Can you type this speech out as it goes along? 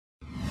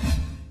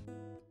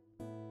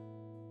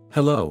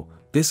Hello,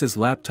 this is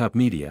Laptop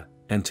Media,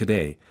 and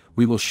today,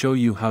 we will show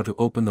you how to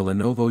open the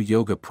Lenovo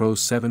Yoga Pro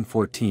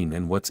 714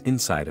 and what's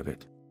inside of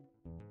it.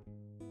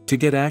 To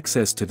get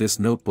access to this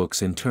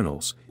notebook's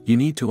internals, you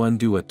need to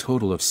undo a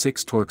total of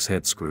 6 Torx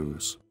head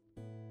screws.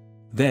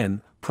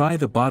 Then, pry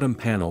the bottom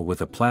panel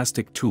with a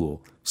plastic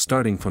tool,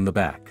 starting from the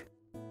back.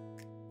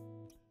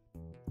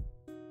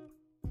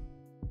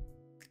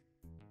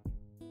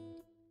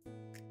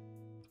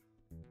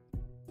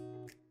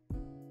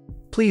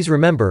 Please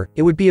remember,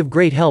 it would be of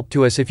great help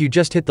to us if you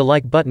just hit the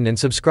like button and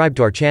subscribe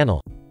to our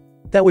channel.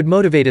 That would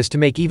motivate us to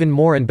make even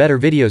more and better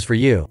videos for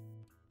you.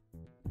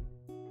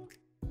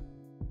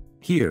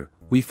 Here,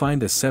 we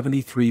find a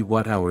 73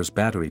 watt-hours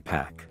battery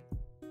pack.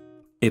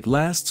 It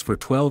lasts for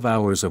 12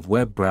 hours of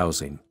web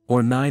browsing,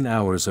 or 9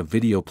 hours of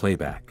video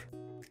playback.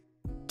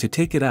 To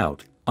take it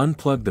out,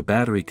 unplug the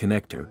battery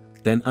connector,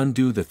 then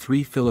undo the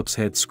 3 Phillips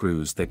head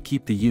screws that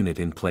keep the unit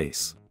in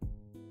place.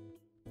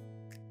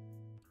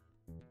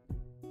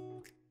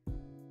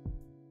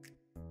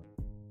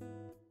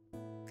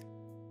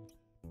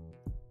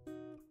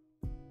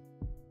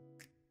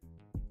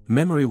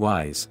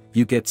 Memory-wise,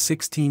 you get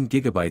 16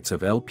 GB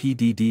of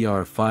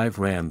LPDDR5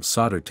 RAM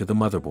soldered to the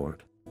motherboard.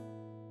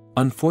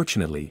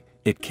 Unfortunately,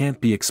 it can't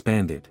be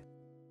expanded.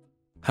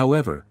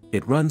 However,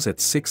 it runs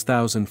at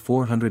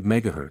 6400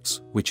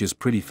 MHz, which is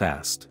pretty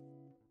fast.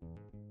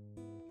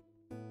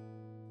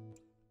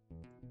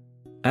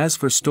 As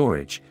for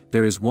storage,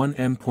 there is one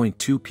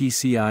M.2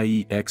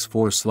 PCIe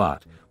X4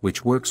 slot,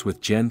 which works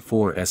with Gen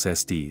 4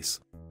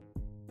 SSDs.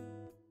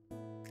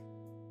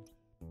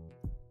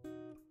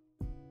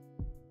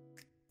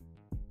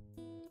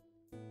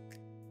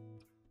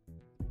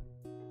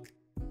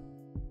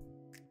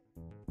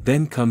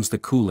 Then comes the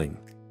cooling.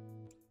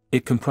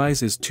 It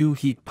comprises 2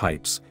 heat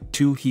pipes,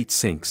 2 heat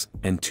sinks,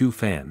 and 2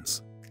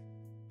 fans.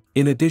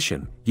 In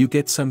addition, you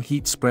get some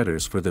heat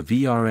spreaders for the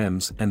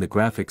VRMs and the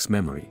graphics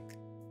memory.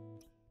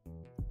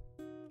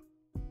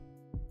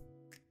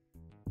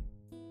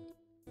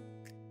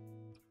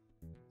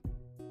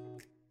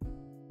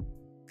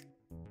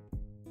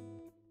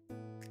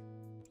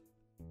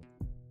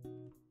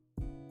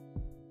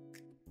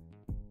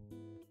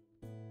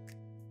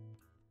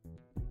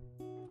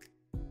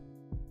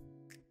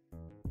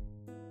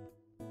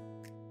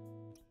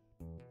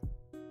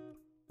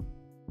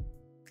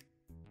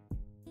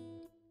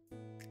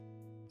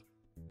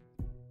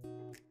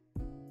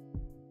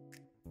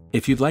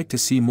 If you'd like to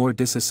see more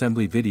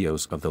disassembly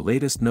videos of the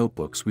latest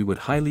notebooks, we would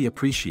highly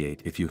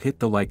appreciate if you hit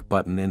the like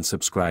button and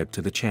subscribe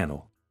to the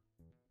channel.